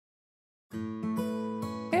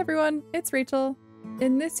everyone, it's Rachel.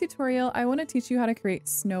 In this tutorial, I want to teach you how to create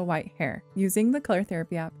snow white hair using the Color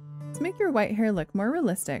Therapy app. To make your white hair look more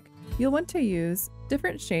realistic, you'll want to use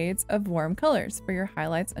different shades of warm colors for your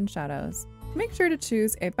highlights and shadows. Make sure to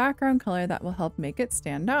choose a background color that will help make it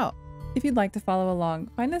stand out. If you'd like to follow along,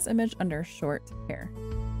 find this image under short hair.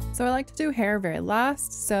 So I like to do hair very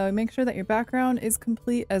last, so make sure that your background is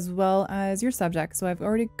complete as well as your subject. So I've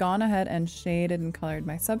already gone ahead and shaded and colored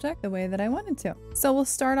my subject the way that I wanted to. So we'll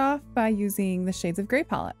start off by using the Shades of Gray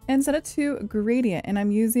palette and set it to gradient, and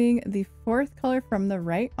I'm using the fourth color from the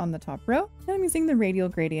right on the top row, and I'm using the radial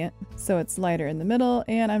gradient so it's lighter in the middle,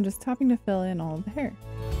 and I'm just tapping to fill in all of the hair.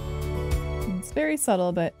 It's very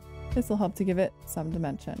subtle, but this will help to give it some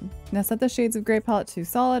dimension. Now set the Shades of Gray palette to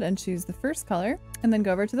solid and choose the first color, and then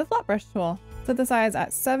go over to the flat brush tool. Set the size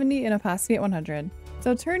at 70 and opacity at 100.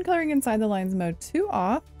 So turn coloring inside the lines mode to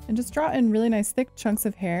off and just draw in really nice thick chunks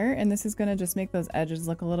of hair, and this is going to just make those edges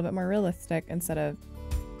look a little bit more realistic instead of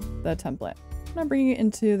the template. And I'm bringing it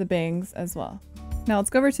into the bangs as well. Now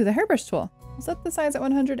let's go over to the hairbrush tool. Set the size at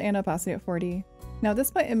 100 and opacity at 40. Now at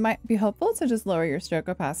this point, it might be helpful to just lower your stroke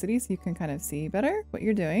opacity so you can kind of see better what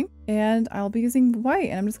you're doing. And I'll be using white,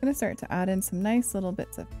 and I'm just going to start to add in some nice little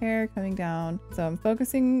bits of hair coming down. So I'm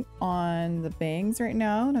focusing on the bangs right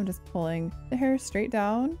now, and I'm just pulling the hair straight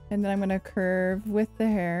down, and then I'm going to curve with the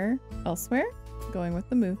hair elsewhere, going with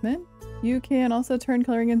the movement. You can also turn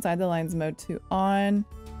coloring inside the lines mode to on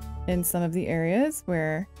in some of the areas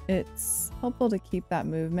where it's helpful to keep that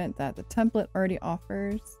movement that the template already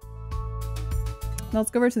offers. Now let's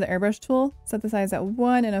go over to the airbrush tool, set the size at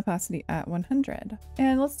 1 and opacity at 100.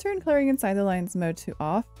 And let's turn coloring inside the lines mode to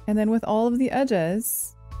off. And then with all of the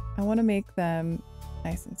edges, I want to make them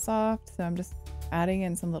nice and soft. So I'm just adding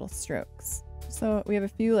in some little strokes. So we have a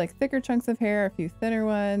few like thicker chunks of hair, a few thinner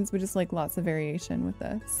ones. We just like lots of variation with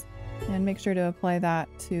this. And make sure to apply that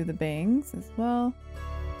to the bangs as well.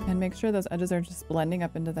 And make sure those edges are just blending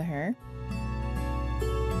up into the hair.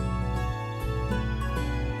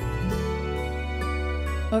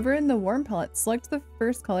 Over in the warm palette, select the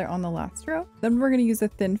first color on the last row. Then we're going to use a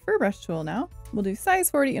thin fur brush tool now. We'll do size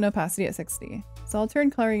 40 and opacity at 60. So I'll turn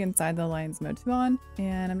coloring inside the lines mode to on,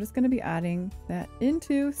 and I'm just going to be adding that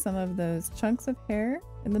into some of those chunks of hair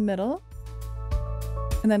in the middle.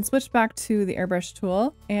 And then switch back to the airbrush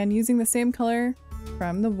tool, and using the same color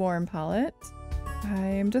from the warm palette,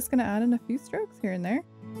 I'm just going to add in a few strokes here and there.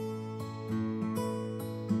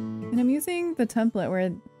 And I'm using the template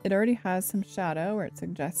where it already has some shadow where it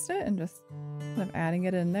suggests it, and just kind of adding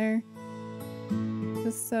it in there.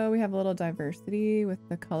 Just so we have a little diversity with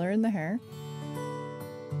the color in the hair.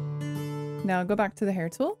 Now go back to the hair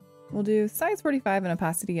tool. We'll do size 45 and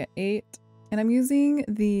opacity at 8. And I'm using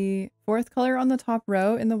the fourth color on the top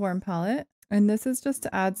row in the warm palette. And this is just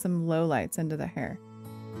to add some low lights into the hair.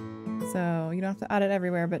 So you don't have to add it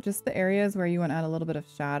everywhere, but just the areas where you want to add a little bit of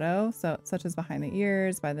shadow. So such as behind the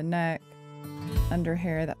ears, by the neck, under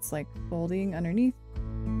hair that's like folding underneath,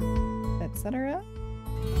 etc.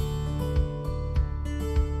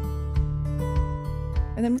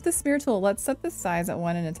 And then with the smear tool, let's set the size at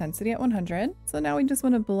 1 and intensity at 100. So now we just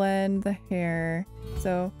want to blend the hair.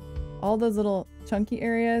 So all those little chunky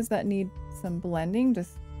areas that need some blending,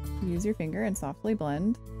 just use your finger and softly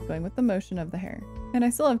blend, going with the motion of the hair. And I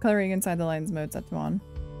still have coloring inside the lines mode set to on.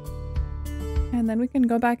 And then we can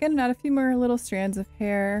go back in and add a few more little strands of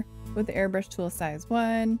hair with the airbrush tool, size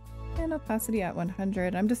 1 and opacity at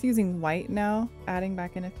 100. I'm just using white now, adding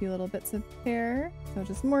back in a few little bits of hair. So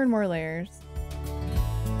just more and more layers.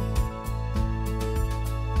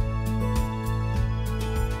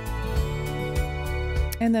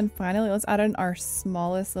 And then finally, let's add in our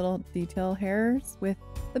smallest little detail hairs with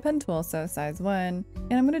the pen tool, so size 1.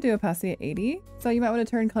 And I'm going to do opacity at 80. So you might want to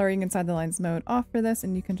turn coloring inside the lines mode off for this,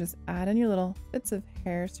 and you can just add in your little bits of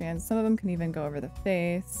hair strands. Some of them can even go over the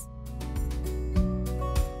face.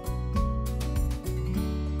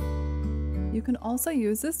 You can also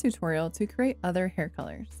use this tutorial to create other hair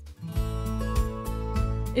colors.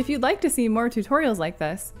 If you'd like to see more tutorials like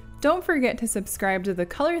this, don't forget to subscribe to the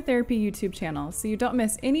Color Therapy YouTube channel so you don't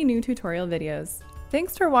miss any new tutorial videos.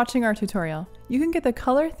 Thanks for watching our tutorial. You can get the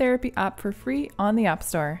Color Therapy app for free on the App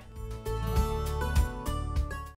Store.